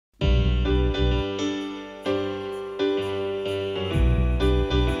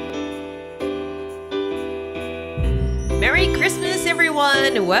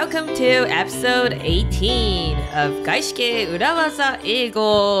everyone! Welcome to episode 18 of 外資系裏技英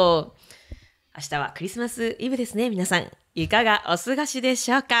語。明日はクリスマスイブですね、皆さん。いかがお過ごしで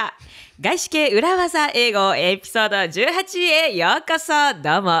しょうか？外資系裏技英語エピソード18へようこそ。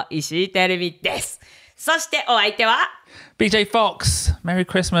どうも、石井てる美です。そしてお相手は BJ Fox. Merry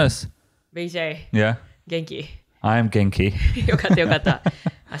Christmas. BJ。Yeah. 元気？ I am Genki. よかったよかった。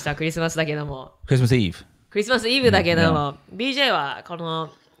明日はクリスマスだけども。Christmas Eve. クリスマスイブだけども、BJ はこの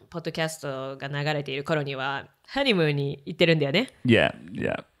ポッドキャストが流れている頃にはハニムーンに行ってるんだよね。Yeah,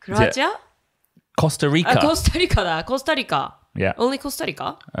 yeah. クロアチア？ Costa Rica. あ、コスタリカだ。コスタリカ。Yeah. Only Costa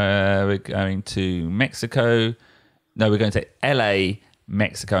Rica? We're going to Mexico. No, we're going to LA,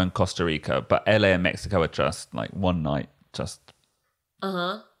 Mexico, and Costa Rica. But LA and Mexico are just like one night, just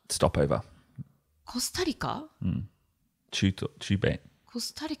stopover. コスタリカ？中米。コ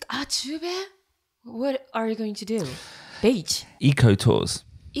スタリカ。あ、中米？ What are you going to do? Beach? Eco tours.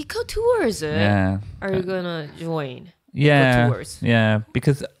 Eco tours? Yeah. Are you gonna join? Yeah. Eco tours? Yeah.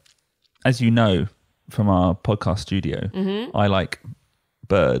 Because as you know from our podcast studio, I like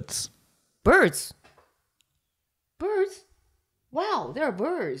birds. Birds? Birds? Wow, there are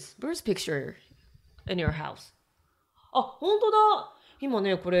birds. Birds picture in your house. あ、本当だ。今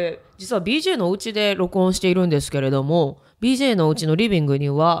ね、これ実は BJ のお家で録音しているんですけれども、 BJ のお家のリビング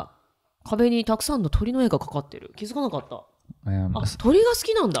には壁にたくさんの鳥の絵がかかってる。気づかなかった。あ、鳥が好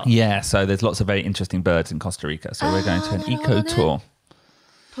きなんだ。Yeah, so there's lots of very interesting birds in Costa Rica. So we're going to an eco tour.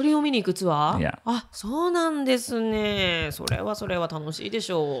 鳥を見に行くツアー？ Yeah. あ、そうなんですね。それは楽しいでし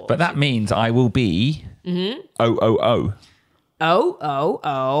ょう。But that means I will be OOO. OOO?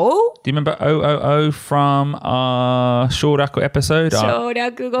 Do you remember OOO from our 省略 episode? 省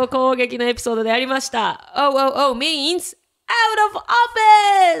略語攻撃のエピソードでありました。OOO means out of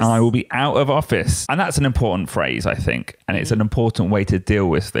office! I will be out of office. And that's an important phrase, I think. And it's an important way to deal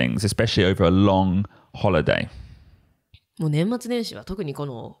with things, especially over a long holiday. もう年末年始は特にこ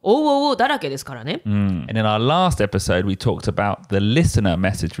の OOO だらけですからね。And in our last episode, we talked about the listener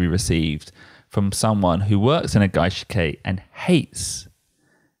message we received from someone who works in a gaishike and hates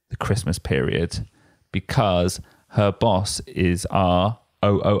the Christmas period because her boss is our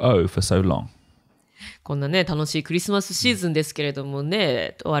OOO for so long. こんなね、楽しいクリスマスシーズンですけれども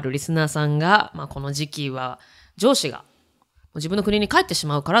ね、とあるリスナーさんが、この時期は上司が自分の国に帰ってし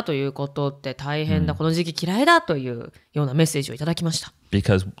まうからということって大変だ、この時期嫌いだというようなメッセージをいただきました。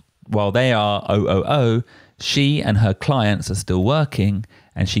Because while they are OOO, she and her clients are still working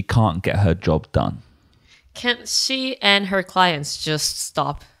and she can't get her job done. Can't she and her clients just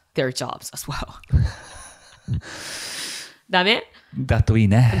stop their jobs as well? ダメ？だといい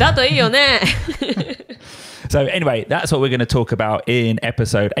ね。だといいよね。So anyway, that's what we're going to talk about in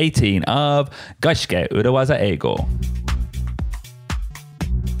episode 18 of 外資系裏技英語。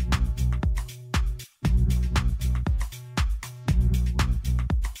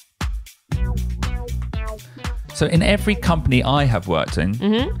So in every company I have worked in,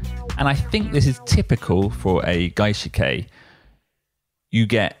 and I think this is typical for a gaishike, you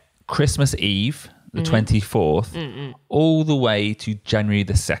get Christmas Eve, the 24th, all the way to January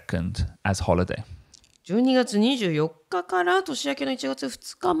the 2nd as holiday. 12月24日から年明けの1月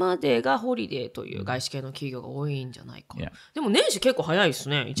2日までがホリデーという外資系の企業が多いんじゃないか。でも年始結構早いです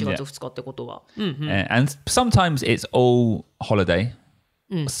ね、1月2日ってことは。And sometimes it's all holiday.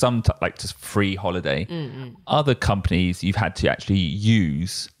 Some like just free holiday. Other companies you've had to actually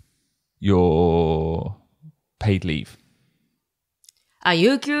use your paid leave. あ、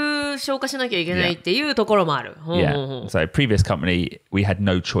有給消化しなきゃいけないっていうところもある。Yeah. So previous company we had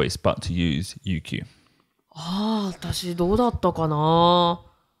no choice but to use UQ. ああ、私どうだったかな。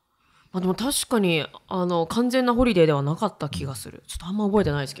でも確かに完全なホリデーではなかった気がする。ちょっとあんま覚え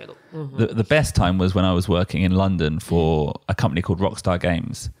てないですけど。The best time was when I was working in London for a company called Rockstar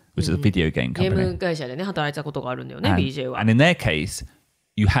Games, which is a video game company. ゲーム会社でね、働いたことがあるんだよね、BJ は。And in their case,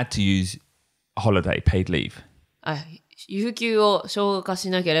 you had to use holiday paid leave. あ、有給を消化し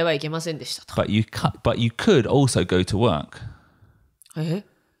なければいけませんでしたと。But you could also go to work.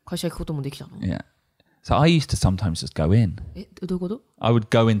 会社行くこともできたの？ Yeah. So I used to sometimes just go in. どういうこと？ I would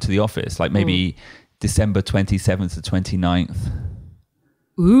go into the office, like maybe December 27th to 29th.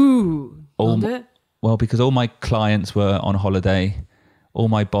 なんで？ Well, because all my clients were on holiday, all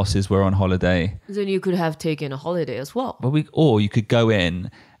my bosses were on holiday. Then you could have taken a holiday as well. Or you could go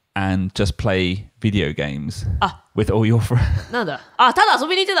in and just play video games あ、 with all your friends. なんだ。あ、ただ遊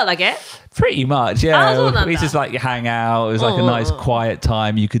びに行ってただけ Pretty much, yeah. あ、そうなんだ。We just like hang out. It was like a nice quiet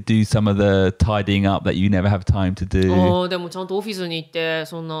time. You could do some of the tidying up that you never have time to do. でもちゃんとオフィスに行って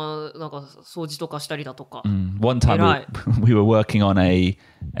そんななんか掃除とかしたりだとか。One time we were working on a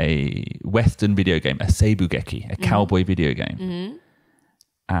Western video game, a seibugeki, a cowboy video game.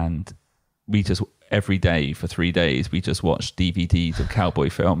 And we just every day for 3 days we just watched DVDs of cowboy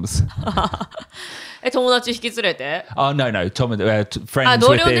films. 友達引き連れて Oh no, friends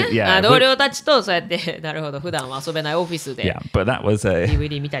同 with 僚ね it. Yeah, 同僚たちとそうやってなるほど普段は遊べないオフィスで yeah, but that was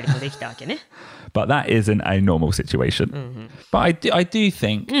DVD 見たりもできたわけね but that isn't a normal situation. But I do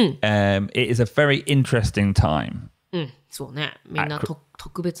think it is a very interesting time. そうねみんな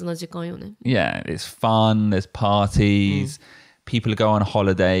特別な時間よね Yeah, it's fun, there's parties, people go on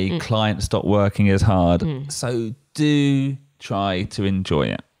holiday, clients stop working as hard. So do try to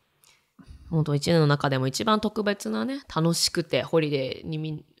enjoy it. 本当1年の中でも一番特別なね楽しくてホリデ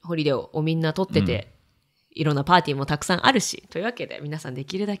ーをみんな取ってて、いろんなパーティーもたくさんあるしというわけで皆さんで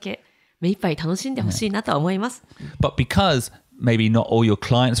きるだけ目いっぱい楽しんでほしいなとは思います、But because maybe not all your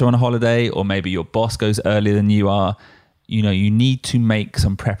clients are on a holiday or maybe your boss goes earlier than you are, you need to make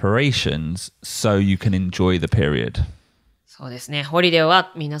some preparations so you can enjoy the period. そうですねホリデー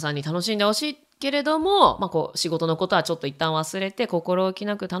は皆さんに楽しんでほしいけれども、仕事のことはちょっと一旦忘れて心置き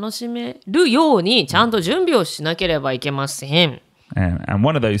なく楽しめるようにちゃんと準備をしなければいけません。And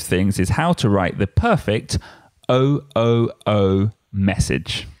one of those things is how to write the perfect OOO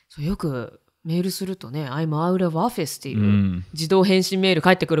message. そうよくメールするとね、I'm out of office っていう自動返信メール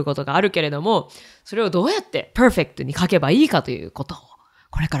返ってくることがあるけれども、それをどうやって perfect に書けばいいかということを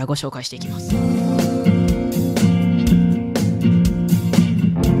これからご紹介していきます。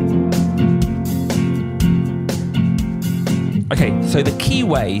Okay, so the key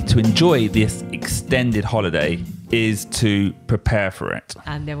way to enjoy this extended holiday is to prepare for it.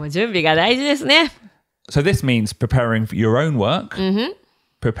 でも準備が大事ですね。So this means preparing for your own work,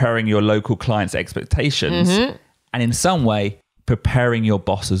 preparing your local clients' expectations, and in some way, preparing your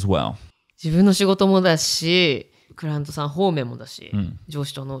boss as well. 自分の仕事もだし、クライアントさん方面もだし、上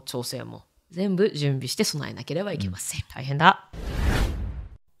司との調整も全部準備して備えなければいけません。大変だ。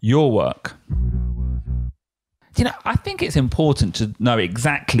Your work. I think it's important to know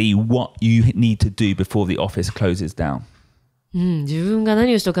exactly what you need to do before the office closes down. 自分が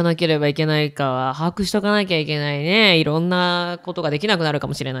何をしとかなければいけないかは把握しとかなきゃいけないね。いろんなことができなくなるか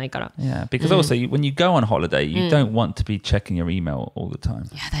もしれないから。Yeah, because also when you go on holiday, you don't want to be checking your email all the time.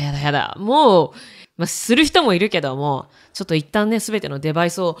 やだ。もう、する人もいるけども、ちょっと一旦ね、すべてのデバイ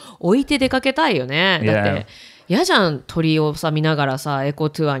スを置いて出かけたいよね。だって、嫌じゃん、鳥をさ、見ながらさ、エコ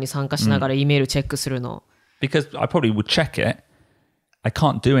トゥアーに参加しながら E メールチェックするの。Because I probably would check it. I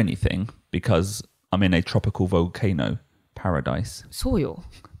can't do anything because I'm in a tropical volcano paradise. そうよ。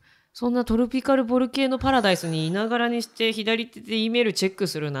そんなトロピカルボルケーノパラダイスにいながらにして左手で E メールチェック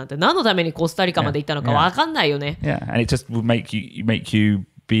するなんて何のためにコスタリカまで行ったのか分かんないよね。Yeah, and it just would make you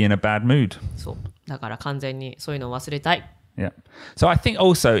be in a bad mood. そう。だから完全にそういうのを忘れたい。Yeah. So I think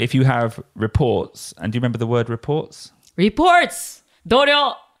also if you have reports, and do you remember the word reports? Reports! 同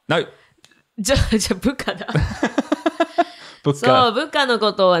僚 No. じゃあ部下だ。そう、部下の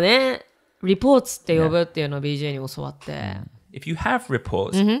ことをね、reports って呼ぶっていうのを BJ に教わって。If you have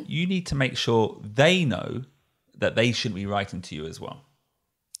reports, you need to make sure they know that they shouldn't be writing to you as well.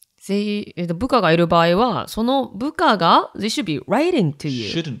 部下がいる場合は、その部下が they should be writing to you.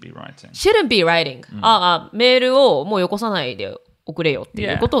 Shouldn't be writing. Shouldn't be writing. メールをもうよこさないで送れよって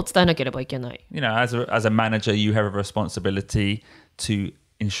いうことを伝えなければいけない。as a manager, you have a responsibility to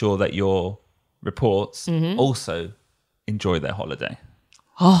ensure that your reports also enjoy their holiday.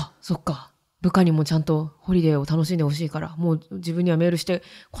 そっか。部下にもちゃんとホリデーを楽しんでほしいから、もう自分にはメールして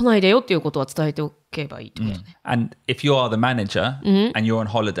こないでよっていうことは伝えておけばいいってことね。And if you are the manager and you're on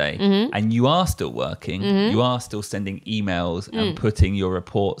holiday and you are still working, you are still sending emails and putting your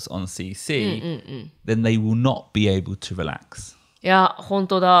reports on CC, then they will not be able to relax. いや、本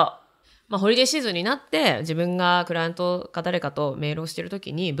当だ。ホリデーシーズンになって自分がクライアントか誰かとメールをしていると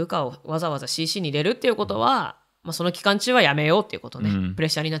きに部下をわざわざ CC に入れるっていうことは、その期間中はやめようっていうことね。プレッ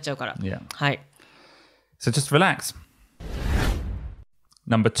シャーになっちゃうから。はい。So just relax.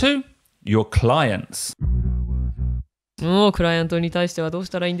 Number 2, your clients. クライアントに対してはどうし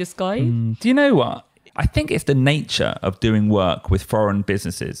たらいいんですか? Do you know what? I think it's the nature of doing work with foreign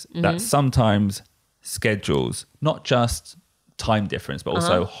businesses that sometimes schedules, not just time difference, but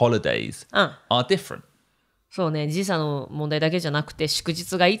also holidays are different. そうね、時差の問題だけじゃなくて、祝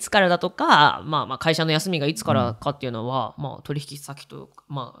日がいつからだとか、まあ会社の休みがいつからかっていうのは、まあ取引先と、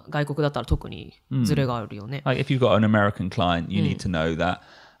まあ外国だったら特にズレがあるよね。Like if you've got an American client, you need to know that,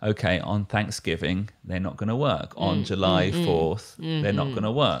 okay, on Thanksgiving, they're not going to work. On July 4th, they're not going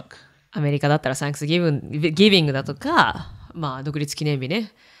to work. アメリカだったら Thanksgiving だとか、まあ独立記念日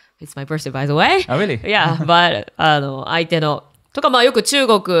ね。It's my birthday, by the way. Oh, really? Yeah, but 相手の、とかまあよく中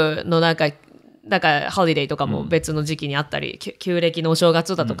国のなんかホリデーとかも別の時期にあったり、旧暦のお正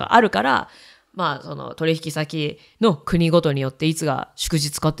月だとかあるから、まあその取引先の国ごとによっていつが祝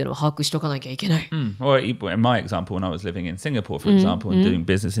日かっていうのを把握しとかなきゃいけない。Or in my example, when I was living in Singapore, for example, and doing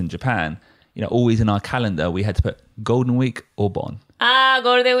business in Japan, always in our calendar, we had to put Golden Week or Bon.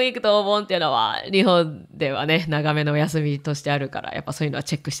 ゴールデンウィークとお盆っていうのは日本ではね、長めのお休みとしてあるから、やっぱそういうのは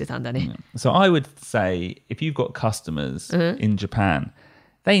チェックしてたんだね。So I would say, if you've got customers in Japan,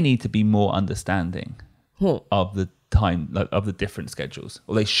 they need to be more understanding of the time, of the different schedules,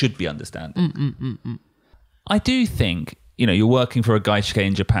 or they should be understanding. I do think, you're working for a gaishike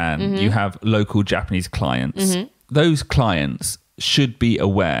in Japan, you have local Japanese clients. Those clients should be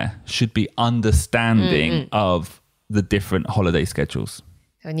aware, should be understanding of the different holiday schedules.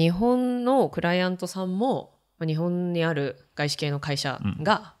 日本のクライアントさんも、日本にある外資系の会社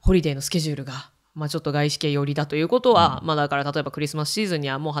が、ホリデーのスケジュールが、まあちょっと外資系寄りだということは、まあだから例えばクリスマスシーズンに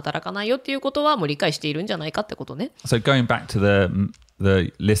はもう働かないよっていうことはもう理解しているんじゃないかってことね。So going back to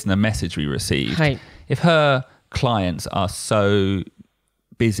the listener message we received, if her clients are so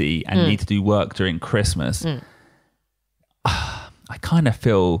busy and need to do work during Christmas, I kind of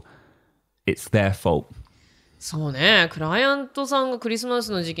feel it's their fault. そうね、クライアントさんがクリスマ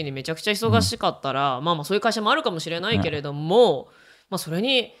スの時期にめちゃくちゃ忙しかったら、まあそういう会社もあるかもしれないけれども、まあそれ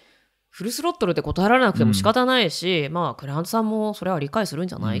にフルスロットルで答えられなくても仕方ないし、まあクライアントさんもそれは理解するん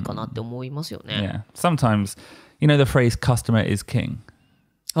じゃないかなって思いますよね。Yeah. Sometimes, the phrase customer is king.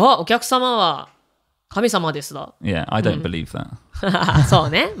 お客様は神様ですだ。Yeah, I don't believe that. そ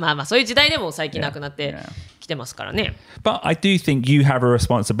うね。まあそういう時代でも最近なくなってきてますからね。But I do think you have a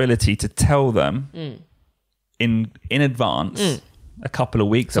responsibility to tell them in advance, a couple of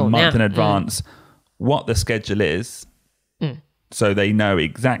weeks, a month in advance, what the schedule is, so they know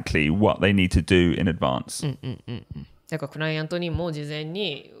exactly what they need to do in advance. だからクライアントにも事前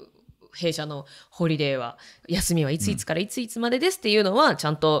に弊社のホリデーは休みはいついつからいついつまでですっていうのはち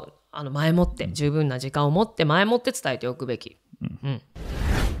ゃんと前もって十分な時間を持って前もって伝えておくべき。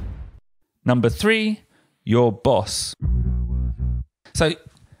Number 3, your boss. So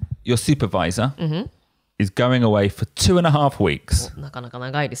your supervisor is going away for 2.5 weeks. なかなか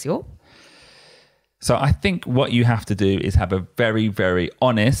長いですよ。So I think what you have to do is have a very, very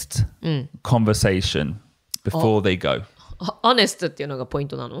honest conversation before they go. honest っていうのがポイン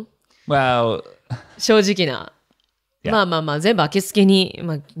トなの？ Well, 正直な。Yeah. まあ全部明けすけに、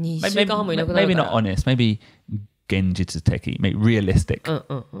まあ、2週間半もいなくなるから。maybe not honest, maybe 現実的, maybe realistic.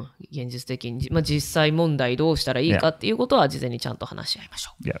 現実的に、まあ、実際問題どうしたらいいかっていうことは事前にちゃんと話し合いまし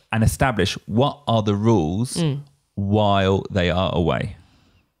ょう。Yeah. And establish what are the rules while they are away.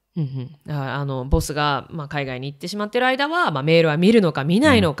 ボスが、まあ、海外に行ってしまっている間は、まあ、メールは見るのか見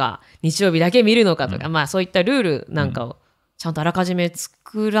ないのか、日曜日だけ見るのかとか、まあ、そういったルールなんかをちゃんとあらかじめ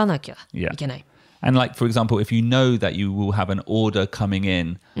作らなきゃいけない。And like, for example, if you know that you will have an order coming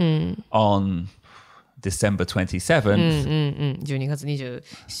in on December 27th, 12月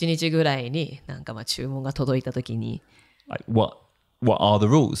27日ぐらいになんかまあ注文が届いたときに、like, what are the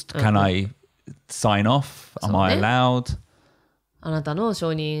rules? Can I sign off? Am I allowed? あなたの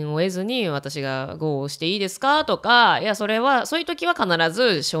承認を得ずに私が GO をしていいですかとか、いやそれはそういう時は必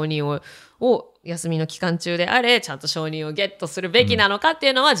ず承認を休みの期間中であれちゃんと承認をゲットするべきなのかって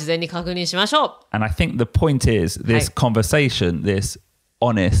いうのは事前に確認しましょう。And I think the point is this conversation, this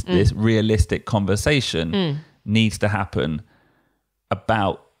honest, this realistic conversation needs to happen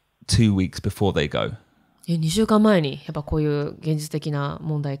about 2 weeks before they go. 2週間前にやっぱこういう現実的な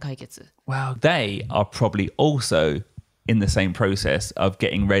問題解決。Well, they are probably also in the same process of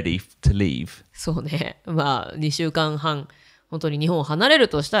getting ready to leave. そうね。まあ2週間半本当に日本を離れる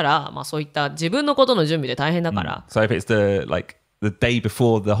としたら、まあそういった自分のことの準備で大変だから。So if it's the day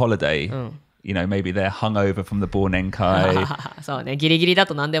before the holiday, maybe they're hungover from the 忘年会。そうね。ギリギリだ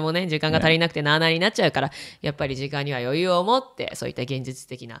と何でもね、時間が足りなくてなあなあになっちゃうから、やっぱり時間には余裕を持って、そういった現実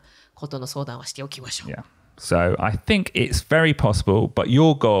的なことの相談はしておきましょう。Yeah. So I think it's very possible, but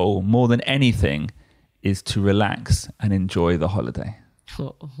your goal more than anything is to relax and enjoy the holiday.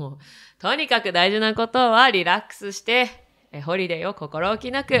 もうとにかく大事なことはリラックスして、ホリデーを心置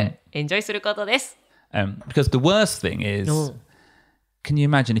きなくエンジョイすることです。Because the worst thing is, can you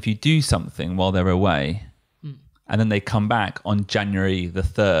imagine if you do something while they're away and then they come back on January the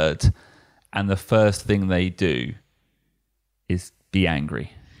 3rd, and the first thing they do is be angry.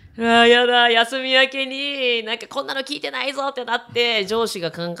 やだ、休み明けになんかこんなの聞いてないぞってなって上司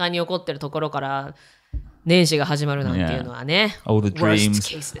がカンカンに怒ってるところから年始が始まるなんていうのはね、all the dreams,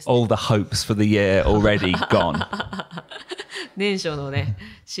 all the hopes for the year already gone. 年初のね、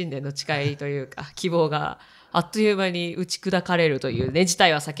新年の誓いというか希望があっという間に打ち砕かれるというね、事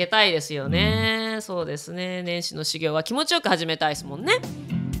態は避けたいですよね。そうですね、年始の修行は気持ちよく始めたいですもんね。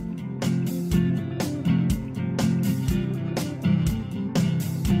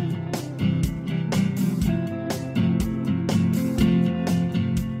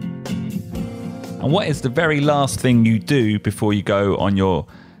And what is the very last thing you do before you go on your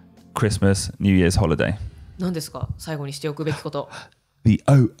Christmas, New Year's holiday? 何ですか、最後にしておくべきこと。The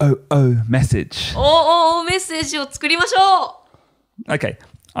OOO message. OOO メッセージを作りましょう。 Okay,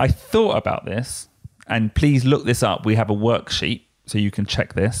 I thought about this, and please look this up. We have a worksheet, so you can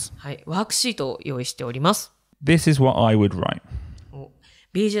check this. はい、ワークシートを用意しております。This is what I would write.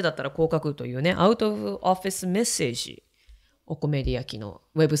 BJ だったらこう書くというね、Out of Office メッセージ。おコメディア機の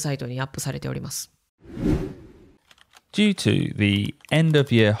ウェブサイトにアップされております。Due to the end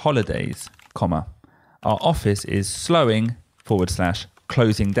of year holidays, comma, our office is slowing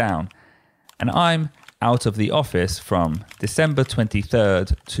 /closing down, and I'm out of the office from December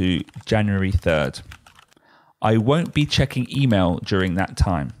 23rd to January 3rd. I won't be checking email during that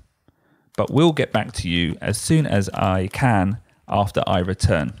time, but will get back to you as soon as I can after I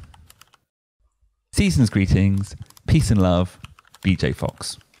return. Season's greetings, peace and love, BJ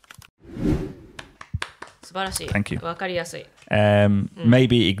Fox. 素晴らしい。 Thank you. わかりやすい。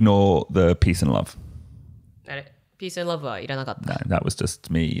Maybe ignore the peace and love. あれ、Peace and Love はいらなかった。No, that was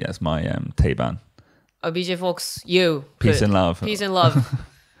just me as my Teiban. BJ Fox, you. Peace and love. Peace and love.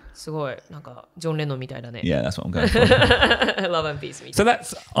 すごい。なんか、ジョン・レノンみたいだね。Yeah, that's what I'm going for. Love and peace. So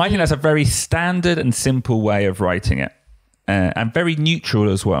I think that's a very standard and simple way of writing it. And very neutral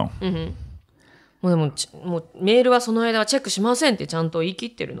as well. もうでもメールはその間はチェックしませんってちゃんと言い切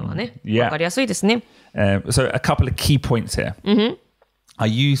ってるのはね、わかりやすいですね。So a couple of key points here. I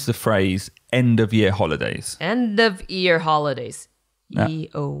use the phrase end of year holidays. End of year holidays.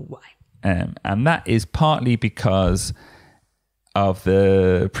 EOY. And that is partly because of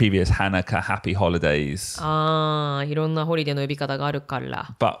the previous Hanukkah happy holidays. いろんなホリデーの呼び方があるか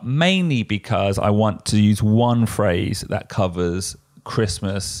ら。But mainly because I want to use one phrase that covers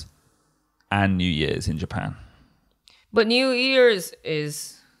Christmas and New Year's in Japan. But New Year's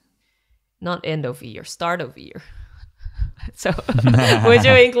is not end of year, start of year. So would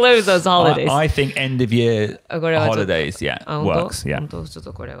you include those holidays? I think end of year holidays, works. Yeah.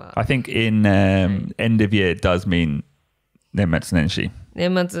 I think in end of year does mean 年末年始。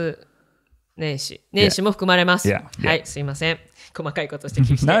年末年始。年始も含まれます。はい、すいません。細かいことして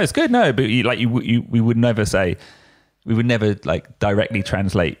きました。No, it's good. No, but we would never say, we would never like directly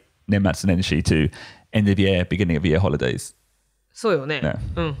translate 年末年始 to end of year, beginning of year holidays. そうよね。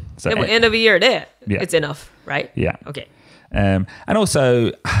うん。So, でも end of year で it's enough, right? Yeah. Okay. And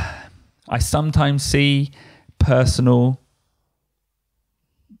also, I sometimes see personal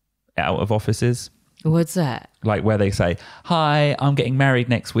out of offices. What's that? Like where they say, hi, I'm getting married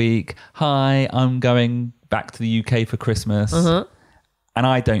next week. Hi, I'm going back to the UK for Christmas. And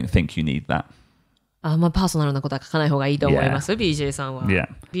I don't think you need that. あんまパーソナルなことは書かない方がいいと思います、BJ さんは。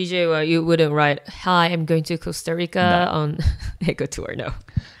BJ は you wouldn't write, hi, I'm going to Costa Rica on Eco Tour. No.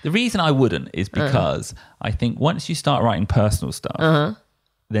 The reason I wouldn't is because I think once you start writing personal stuff,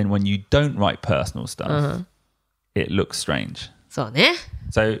 then when you don't write personal stuff, it looks strange. そうね。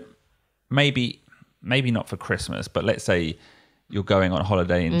So maybe not for Christmas, but let's say you're going on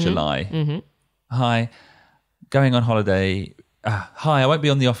holiday in July. Hi, going on holiday. Hi, I won't be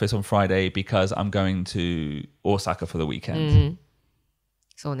on the office on Friday because I'm going to Osaka for the weekend.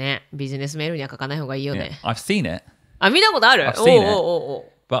 そうね。ビジネスメールには書かない方がいいよね。I've seen it. あ、見たことある I've seen it.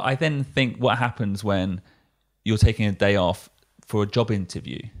 But I then think what happens when you're taking a day off for a job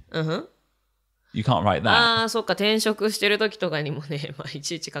interview. You can't write that. ああ、そっか、転職してる時とかにもね、まあ、い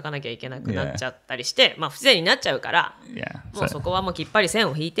ちいち書かなきゃいけなくなっちゃったりして、まあ、不自然になっちゃうから、もうそこはもうきっぱり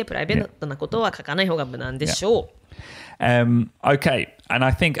線を引いて、プライベートなことは書かない方が無難でしょう。Okay, and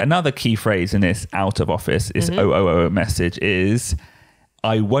I think another key phrase in this out of office is OOO message is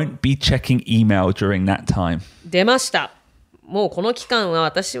I won't be checking email during that time. 出ました。もうこの期間は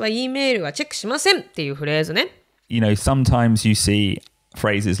私は E メールはチェックしませんっていうフレーズね。You know, sometimes you see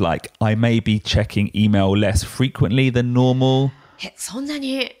phrases like I may be checking email less frequently than normal. そんな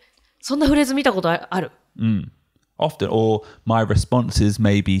フレーズ見たことある？ often, or my responses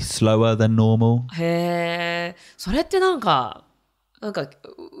may be slower than normal. へえ、それってなんか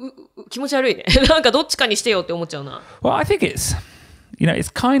気持ち悪いね。なんかどっちかにしてよって思っちゃうな。Well, I think it's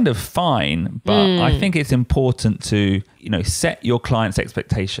kind of fine, but I think it's important to, set your clients'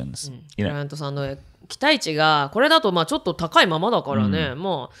 expectations. クライアントさんの期待値がこれだとまあちょっと高いままだからね、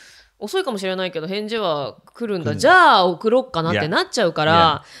まあ遅いかもしれないけど返事は来るんだ、じゃあ送ろっかなってなっちゃうか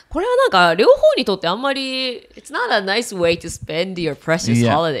ら、これはなんか両方にとってあんまり It's not a nice way to spend your precious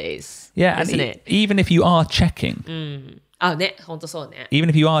holidays. Yeah, and even if you are checking, あね、本当そうね。 even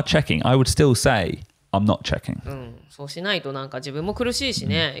if you are checking, I would still say I'm not checking. そうしないとなんか自分も苦しいし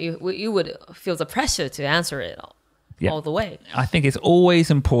ね、you would feel the pressure to answer it all the way. I think it's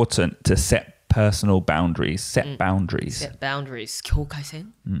always important to set personal boundaries, set boundaries. Set boundaries. 境界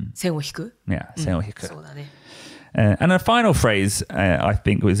線、線を引く。Yeah, 線を引く。そうだね。And a final phrase I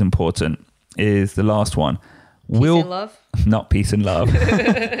think was important is the last one. Peace and love? Not peace and love.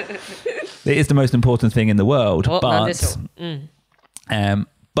 It is the most important thing in the world, なんでしょう。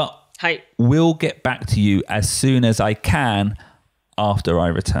but はい。we'll get back to you as soon as I can after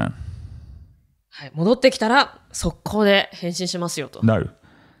I return. はい、戻ってきたら速攻で返信しますよと。No.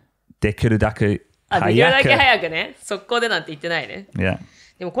 できるだけ早く。できるだけ早くね。速攻でなんて言ってないね。Yeah.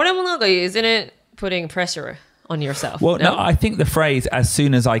 でもこれもなんか isn't it putting pressure on yourself? Well, no, I think the phrase as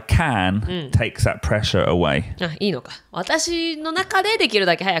soon as I can takes that pressure away. あ、いいのか。私の中でできる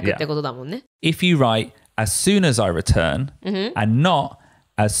だけ早くってことだもんね。If you write as soon as I return and not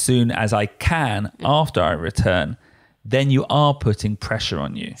as soon as I can after I return, then you are putting pressure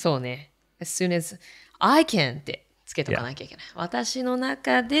on you. そうね。as soon as I can ってつけとかなきゃいけない。私の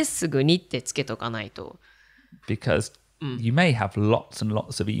中ですぐにってつけとかないと。Because you may have lots and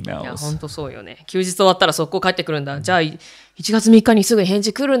lots of いや、 emails. 本当そうよね。休日終わったら速攻帰ってくるんだ。じゃあ、1月3日にすぐ返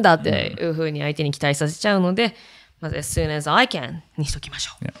事来るんだっていうふうに相手に期待させちゃうので、まず as soon as I can にしときまし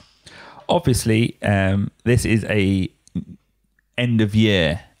ょう。Yeah. Obviously, this is a end of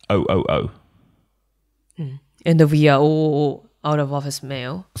year OOO. End of year OOO out of office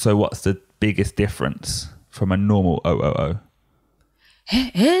mail. So what's the biggest difference from a normal OOO?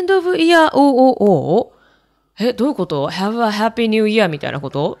 End of year OOO? どういうこと ?Have a happy new year みたいなこ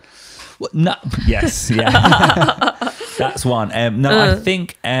と Well, no, yes, yeah. That's one. No, I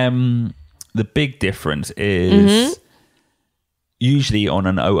think the big difference is usually on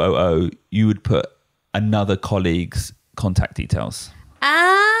an OOO, you would put another colleague's contact details. あー、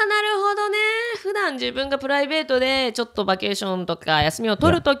なるほどね。普段自分がプライベートでちょっとバケーションとか休みを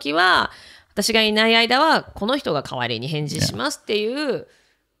取るときは、私がいない間はこの人が代わりに返事しますっていう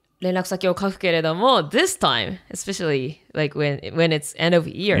連絡先を書くけれども、this time, especially like when it's end of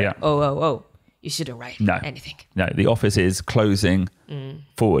year, OOO, you shouldn't write anything. No, the office is closing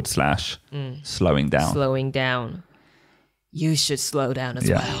 / slowing down. Slowing down. You should slow down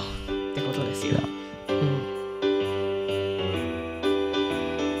as well. ってことですよ。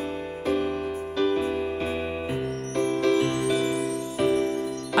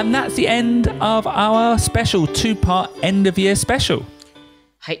And that's the end of our special 2-part end of year special.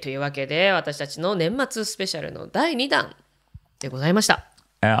 はい、というわけで私たちの年末スペシャルの第2弾でございました。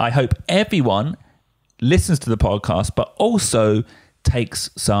I hope everyone listens to the podcast, but also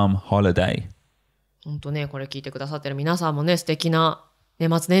takes some holiday. 本当ね、これ聞いてくださってる皆さんもね、素敵な年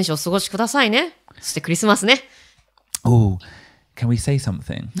末年始をお過ごしくださいね。そしてクリスマスね。Oh, can we say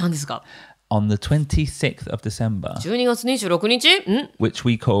something? 何ですか On the 26th of December, 12月26日 which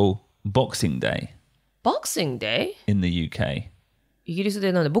we call Boxing Day Boxing Day? in the UK. イギリス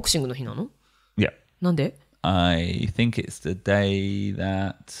でなんでボクシングの日なの Yeah. なんで I think it's the day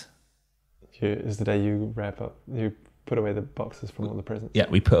that... Is the day you wrap up, you put away the boxes from all the presents. Yeah,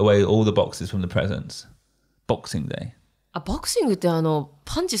 we put away all the boxes from the presents. Boxing Day. あ、ボクシングって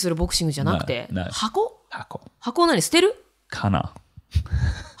パンチするボクシングじゃなくて、No. 箱箱を何捨てる Kana.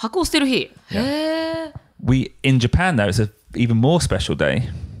 箱を捨てる日。へえ。In Japan, though, it's an even more special day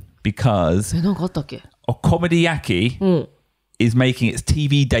because なんかあったっけ Okonomiyaki is making its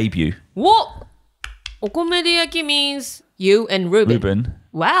TV debut. What? お米で焼き means you and Ruben.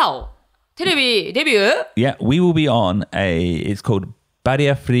 Wow. テレビデビュー Yeah, we will be on it's called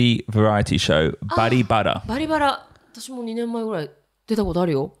barrier-free variety show, Baribara. バリバラ。私も2年前ぐらい出たことあ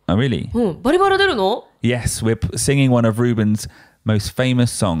るよ。Oh, really? バリバラ出るの Yes, we're singing one of Ruben's most famous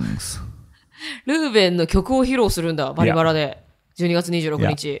songs. ルーベンの曲を披露するんだ、バリバラで。12月26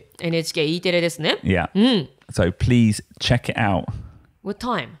日、NHKE テレですね。Yeah. So please check it out. What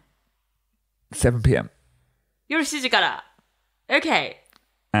time? 7 p.m. 夜7時から。Okay.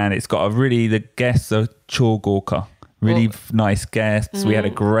 And it's got the guests are Chogorka. Really nice guests. We had a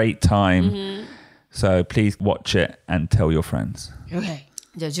great time. So please watch it and tell your friends. Okay.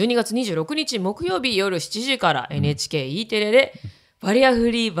 じゃあ12月26日木曜日夜7時から NHKE テレでバリアフ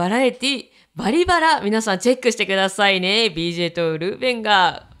リーバラエティバリバラ皆さんチェックしてくださいね。BJ とルーベン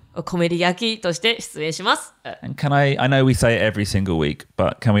がコメディ焼きとして出演します。And I know we say it every single week,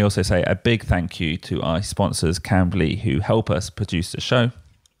 but can we also say a big thank you to our sponsors, Cambly, who help us produce the show?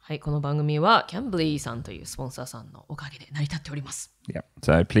 はい、この番組はキャンブリーさんというスポンサーさんのおかげで成り立っております。Yeah.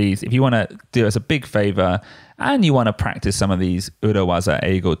 So please, if you want to do us a big favor and you want to practice some of these Urawaza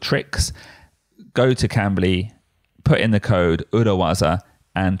Eigo tricks, go to Cambly, put in the code Urawaza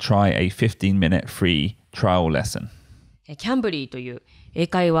and try a 15-minute free trial lesson. キャンブリーという英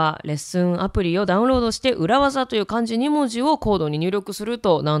会話レッスンアプリをダウンロードして裏技という漢字2文字をコードに入力する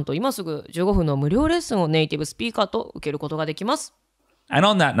と、なんと今すぐ15分の無料レッスンをネイティブスピーカーと受けることができます。And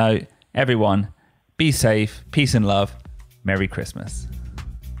on that note, everyone, be safe, peace and love, Merry Christmas.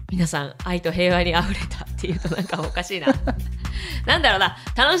 皆さん、愛と平和にあふれたっていうとなんかおかしいな。なんだろうな、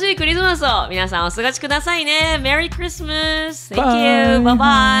楽しいクリスマスを皆さんお過ごしくださいね。Merry Christmas! Thank you! Bye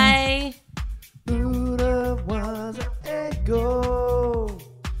bye!